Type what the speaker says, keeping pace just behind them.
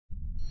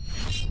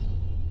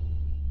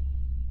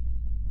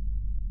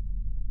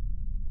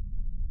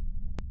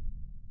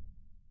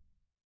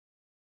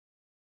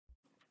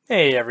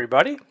Hey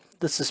everybody,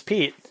 this is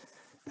Pete,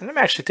 and I'm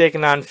actually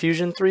taking on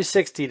Fusion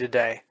 360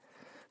 today.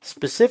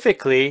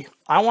 Specifically,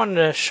 I wanted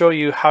to show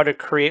you how to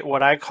create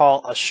what I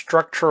call a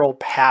structural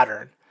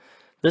pattern.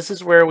 This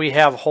is where we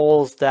have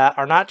holes that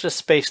are not just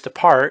spaced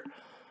apart,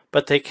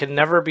 but they can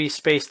never be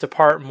spaced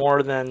apart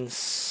more than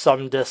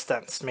some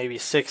distance, maybe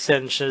 6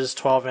 inches,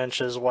 12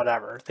 inches,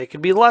 whatever. They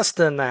could be less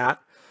than that,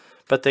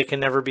 but they can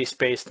never be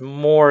spaced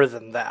more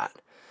than that.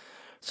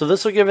 So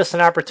this will give us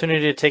an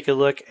opportunity to take a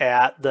look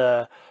at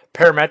the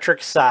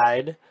parametric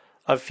side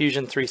of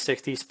Fusion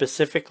 360,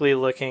 specifically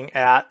looking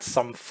at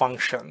some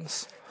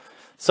functions.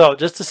 So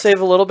just to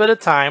save a little bit of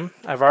time,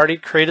 I've already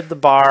created the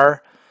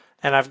bar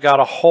and I've got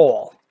a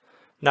hole.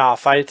 Now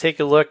if I take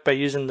a look by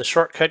using the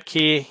shortcut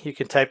key, you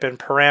can type in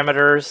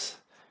parameters,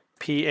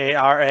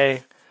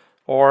 P-A-R-A,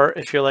 or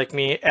if you're like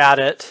me, add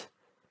it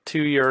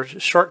to your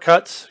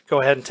shortcuts. Go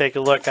ahead and take a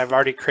look. I've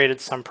already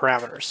created some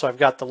parameters. So I've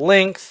got the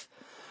length,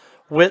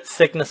 width,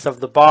 thickness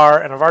of the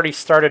bar, and I've already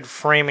started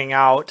framing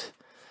out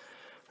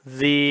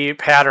the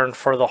pattern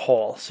for the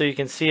hole. So you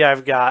can see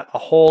I've got a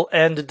hole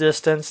end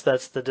distance,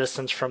 that's the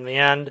distance from the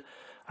end.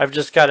 I've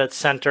just got it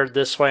centered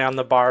this way on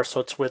the bar,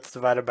 so it's width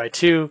divided by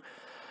 2.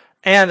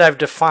 And I've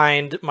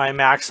defined my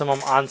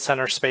maximum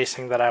on-center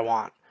spacing that I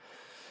want.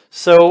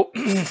 So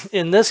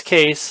in this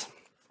case,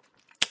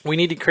 we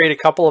need to create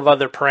a couple of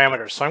other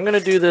parameters. So I'm going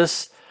to do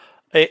this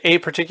a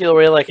particular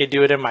way like I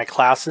do it in my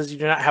classes. You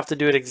do not have to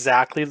do it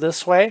exactly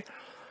this way,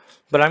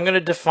 but I'm going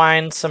to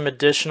define some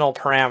additional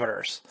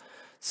parameters.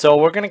 So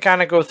we're going to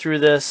kind of go through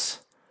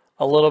this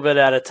a little bit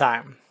at a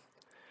time.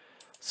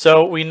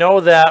 So we know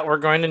that we're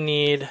going to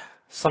need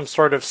some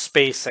sort of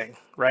spacing,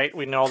 right?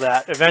 We know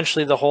that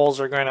eventually the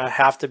holes are going to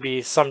have to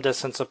be some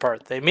distance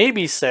apart. They may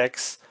be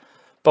 6,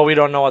 but we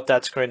don't know what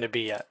that's going to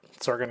be yet.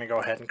 So we're going to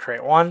go ahead and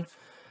create one,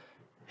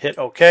 hit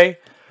OK.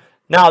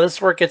 Now this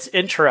is where it gets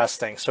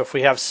interesting. So if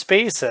we have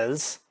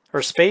spaces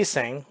or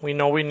spacing, we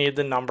know we need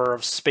the number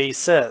of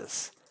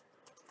spaces.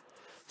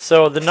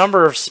 So the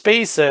number of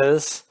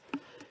spaces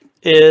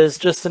is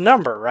just a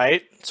number,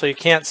 right? So you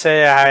can't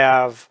say I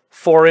have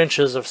 4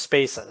 inches of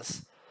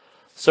spaces.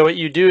 So what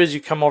you do is you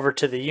come over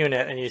to the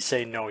unit and you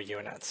say no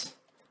units.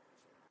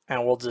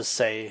 And we'll just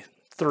say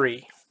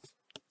 3.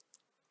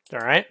 All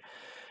right.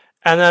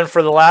 And then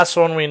for the last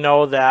one, we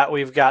know that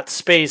we've got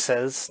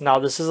spaces. Now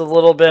this is a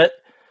little bit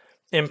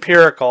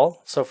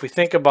empirical. So if we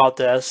think about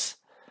this,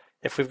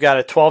 if we've got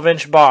a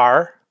 12-inch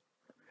bar,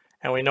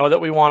 and we know that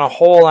we want a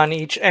hole on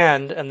each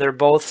end, and they're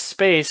both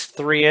spaced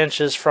 3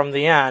 inches from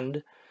the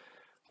end,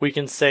 we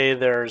can say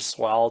there's,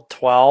 well,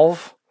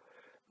 12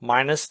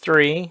 minus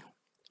 3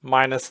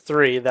 minus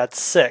 3,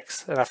 that's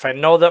 6. And if I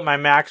know that my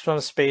maximum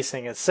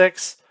spacing is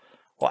 6,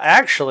 well,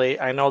 actually,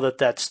 I know that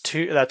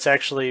that's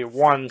actually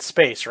one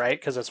space, right?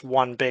 Because it's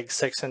one big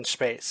 6-inch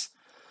space.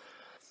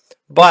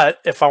 But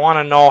if I want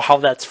to know how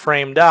that's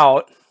framed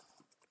out,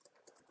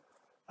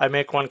 I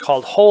make one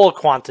called hole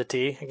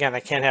quantity. Again,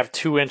 I can't have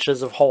 2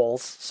 inches of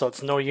holes, so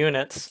it's no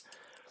units.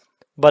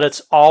 But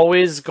it's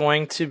always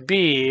going to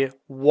be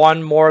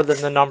one more than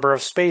the number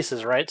of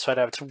spaces, right? So I'd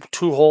have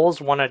two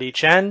holes, one at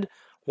each end,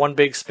 one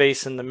big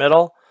space in the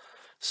middle.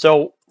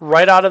 So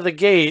right out of the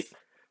gate,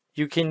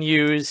 you can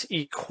use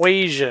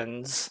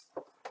equations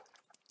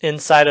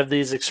inside of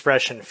these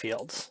expression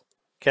fields.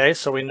 Okay,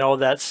 so we know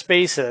that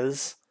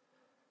spaces,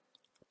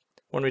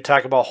 when we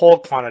talk about hole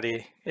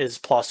quantity, is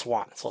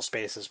 +1. So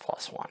space is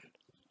 +1.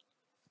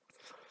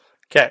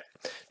 Okay,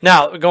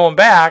 now going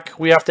back,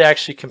 we have to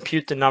actually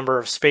compute the number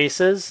of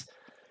spaces,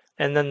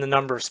 and then the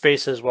number of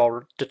spaces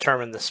will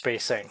determine the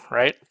spacing,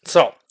 right?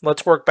 So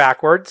let's work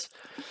backwards.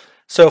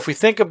 So if we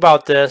think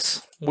about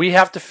this, we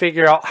have to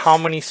figure out how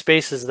many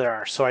spaces there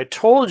are. So I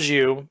told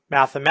you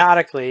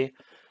mathematically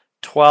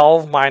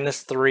 12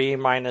 minus 3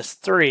 minus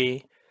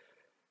 3,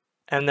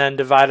 and then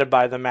divided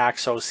by the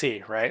max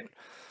OC, right?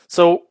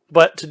 So,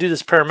 but to do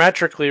this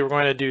parametrically, we're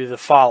going to do the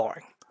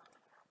following.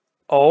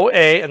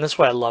 OA, and this is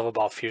what I love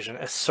about Fusion.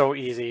 It's so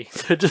easy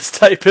to just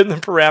type in the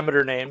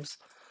parameter names,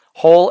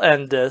 hole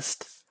end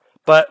dist,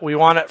 but we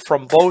want it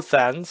from both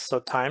ends, so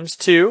times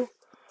 2.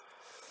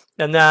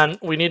 And then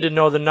we need to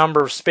know the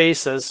number of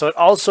spaces, so it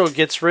also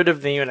gets rid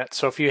of the unit.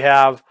 So if you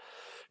have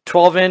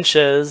 12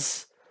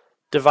 inches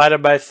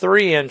divided by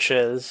 3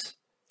 inches,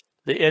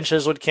 the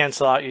inches would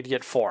cancel out, you'd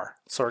get 4.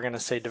 So we're going to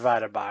say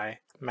divided by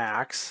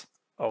max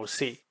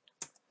OC.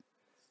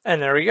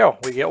 And there we go,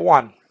 we get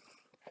 1.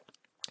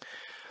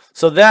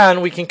 So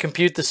then we can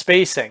compute the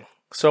spacing.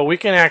 So we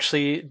can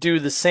actually do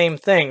the same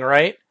thing,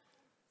 right?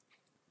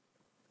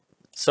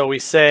 So we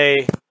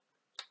say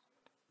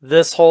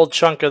this whole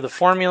chunk of the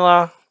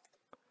formula,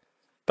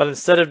 but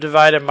instead of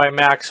dividing by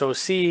max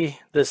OC,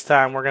 this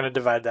time we're going to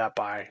divide that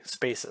by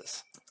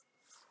spaces.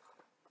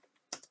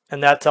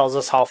 And that tells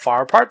us how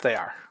far apart they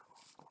are.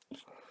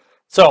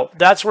 So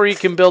that's where you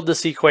can build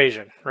this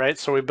equation, right?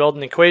 So we build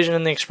an equation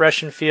in the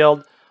expression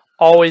field,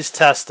 always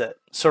test it.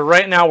 So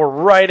right now we're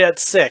right at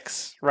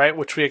 6, right?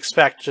 Which we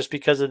expect just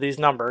because of these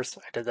numbers.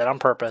 I did that on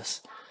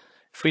purpose.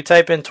 If we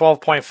type in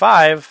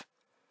 12.5,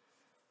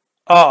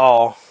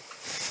 uh-oh.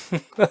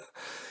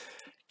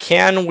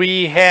 can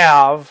we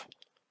have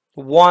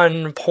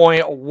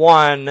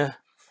 1.1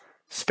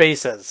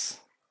 spaces?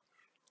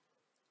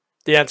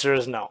 The answer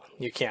is no,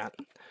 you can't.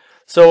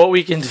 So what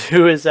we can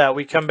do is that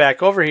we come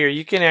back over here.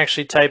 You can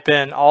actually type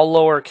in all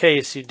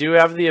lowercase. You do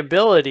have the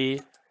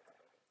ability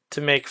to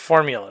make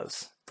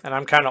formulas. And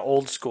I'm kind of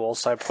old school,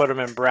 so I put them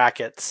in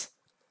brackets.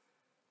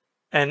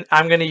 And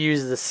I'm going to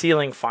use the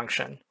ceiling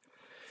function.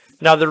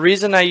 Now the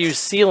reason I use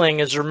ceiling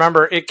is,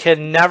 remember, it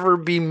can never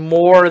be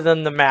more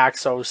than the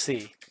max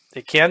OC.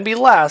 It can be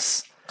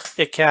less,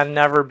 it can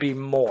never be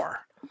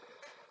more.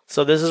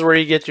 So this is where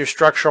you get your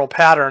structural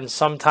patterns.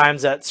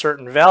 Sometimes at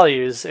certain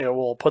values, it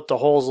will put the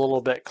holes a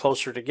little bit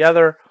closer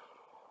together,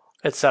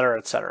 etc.,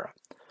 etc.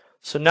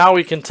 So now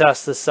we can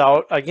test this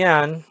out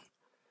again.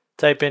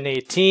 Type in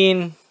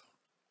 18.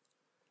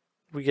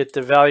 We get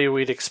the value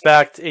we'd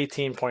expect,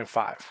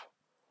 18.5.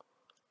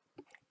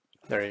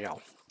 There you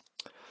go.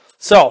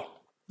 So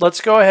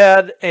let's go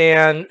ahead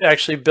and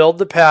actually build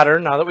the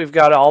pattern now that we've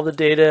got all the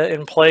data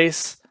in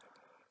place.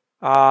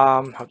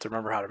 I have to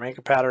remember how to make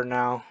a pattern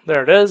now.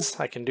 There it is.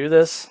 I can do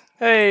this.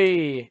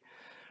 Hey,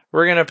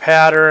 we're going to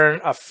pattern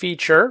a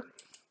feature.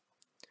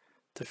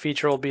 The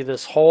feature will be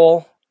this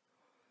hole.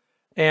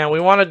 And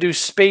we want to do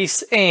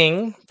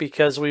spacing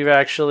because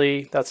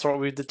that's what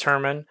we've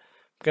determined.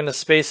 I'm going to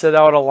space it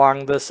out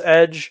along this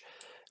edge.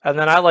 And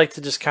then I like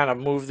to just kind of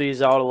move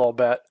these out a little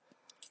bit.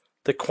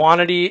 The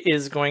quantity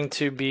is going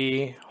to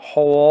be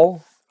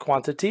hole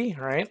quantity,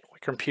 right? We're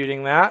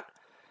computing that.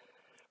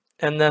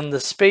 And then the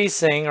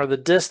spacing, or the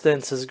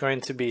distance, is going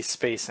to be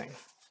spacing.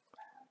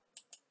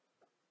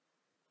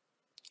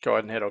 Go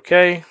ahead and hit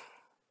OK. I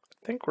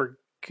think we're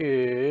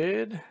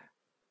good.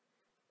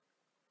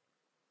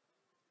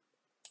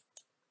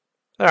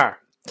 There.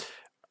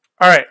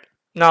 All right,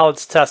 now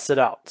let's test it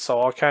out. So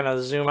I'll kind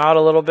of zoom out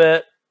a little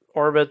bit,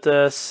 orbit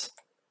this,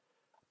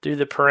 do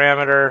the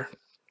parameter.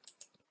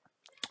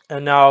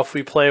 And now if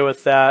we play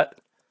with that,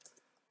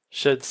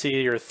 should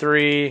see your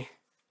 3.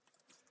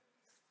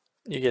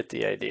 You get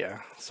the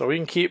idea. So we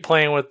can keep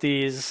playing with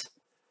these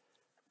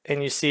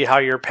and you see how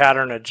your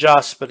pattern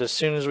adjusts, but as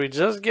soon as we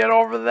just get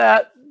over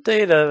that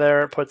data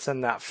there, it puts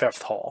in that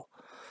 5th hole.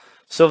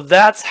 So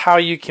that's how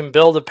you can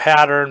build a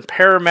pattern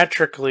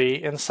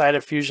parametrically inside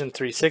of Fusion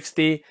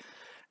 360.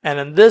 And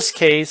in this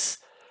case,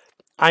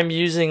 I'm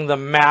using the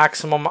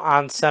maximum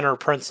on center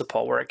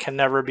principle where it can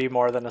never be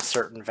more than a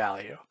certain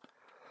value.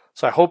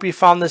 So I hope you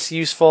found this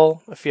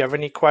useful. If you have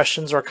any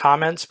questions or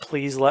comments,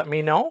 please let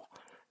me know,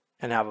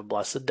 and have a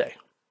blessed day.